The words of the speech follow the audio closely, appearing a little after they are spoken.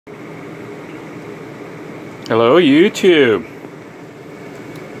Hello YouTube.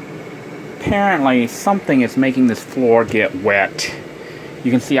 Apparently something is making this floor get wet. You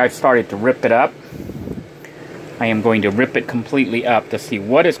can see I've started to rip it up. I am going to rip it completely up to see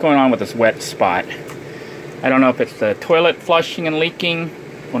what is going on with this wet spot. I don't know if it's the toilet flushing and leaking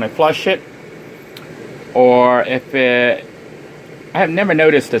when I flush it, or if it... I have never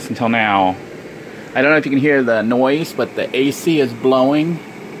noticed this until now. I don't know if you can hear the noise, but the AC is blowing.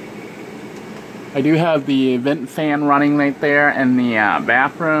 I do have the vent fan running right there in the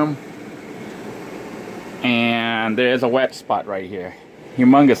bathroom. And there's a wet spot right here.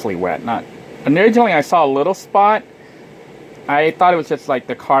 Humongously wet. Not originally I saw a little spot. I thought it was just like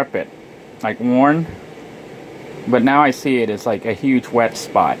the carpet, like worn. But now I see it as like a huge wet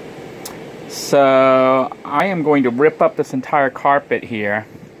spot. So I am going to rip up this entire carpet here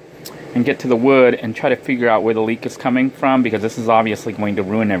and get to the wood and try to figure out where the leak is coming from, because this is obviously going to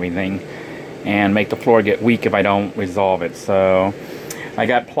ruin everything and make the floor get weak if I don't resolve it. So I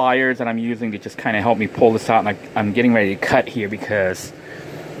got pliers that I'm using to just kind of help me pull this out, and I'm getting ready to cut here because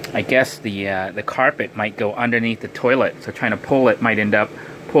I guess the carpet might go underneath the toilet. So trying to pull it might end up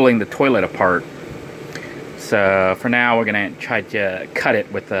pulling the toilet apart. So for now we're going to try to cut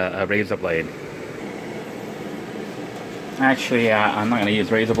it with a razor blade. Actually, I'm not going to use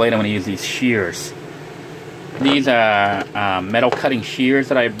razor blade, I'm going to use these shears. These are metal cutting shears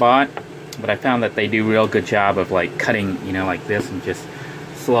that I bought, but I found that they do a real good job of like cutting, you know, like this, and just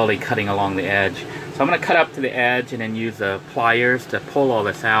slowly cutting along the edge. So I'm going to cut up to the edge and then use the pliers to pull all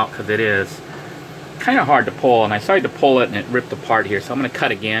this out, because it is kind of hard to pull, and I started to pull it and it ripped apart here. So I'm going to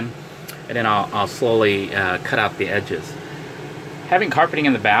cut again, and then I'll slowly cut out the edges. Having carpeting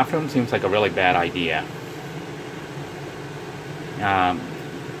in the bathroom seems like a really bad idea.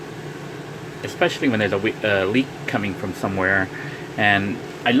 Especially when there's a leak coming from somewhere. And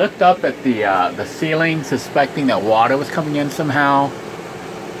I looked up at the ceiling, suspecting that water was coming in somehow,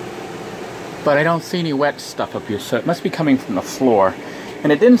 but I don't see any wet stuff up here, so it must be coming from the floor.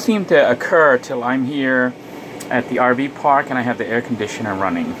 And it didn't seem to occur till I'm here at the RV park and I have the air conditioner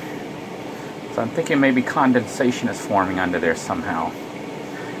running. So I'm thinking maybe condensation is forming under there somehow.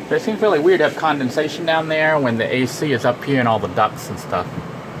 But it seems really weird to have condensation down there when the AC is up here and all the ducts and stuff,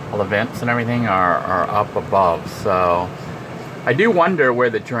 all the vents and everything are up above. So I do wonder where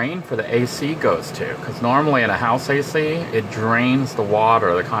the drain for the AC goes to, because normally in a house AC, it drains the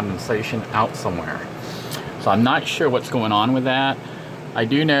water, the condensation, out somewhere. So I'm not sure what's going on with that. I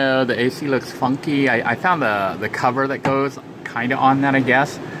do know the AC looks funky. I found the cover that goes kind of on that, I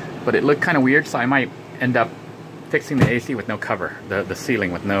guess, but it looked kind of weird, so I might end up fixing the AC with no cover, the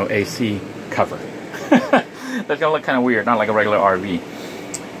ceiling with no AC cover. That's gonna look kind of weird, not like a regular RV.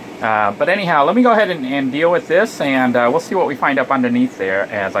 But anyhow, let me go ahead and deal with this, and we'll see what we find up underneath there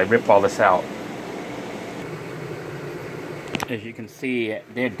as I rip all this out. As you can see,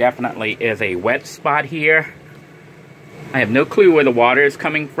 there definitely is a wet spot here. I have no clue where the water is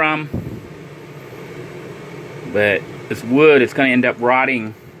coming from, but this wood is going to end up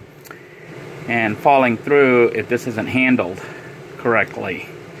rotting and falling through if this isn't handled correctly.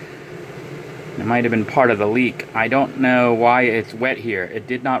 It might have been part of the leak. I don't know why it's wet here. It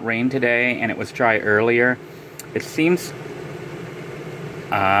did not rain today and it was dry earlier. It seems...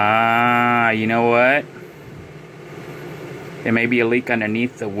 you know what? There may be a leak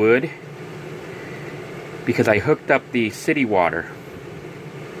underneath the wood, because I hooked up the city water.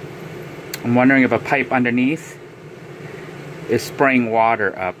 I'm wondering if a pipe underneath is spraying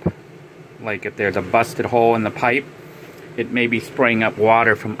water up. Like if there's a busted hole in the pipe, it may be spraying up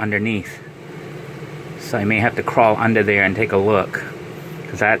water from underneath. So I may have to crawl under there and take a look,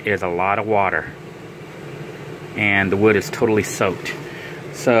 because that is a lot of water. And the wood is totally soaked.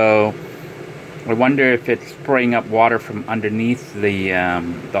 So I wonder if it's spraying up water from underneath the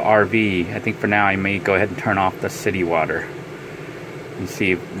RV. I think for now I may go ahead and turn off the city water and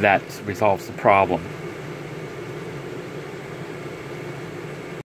see if that resolves the problem.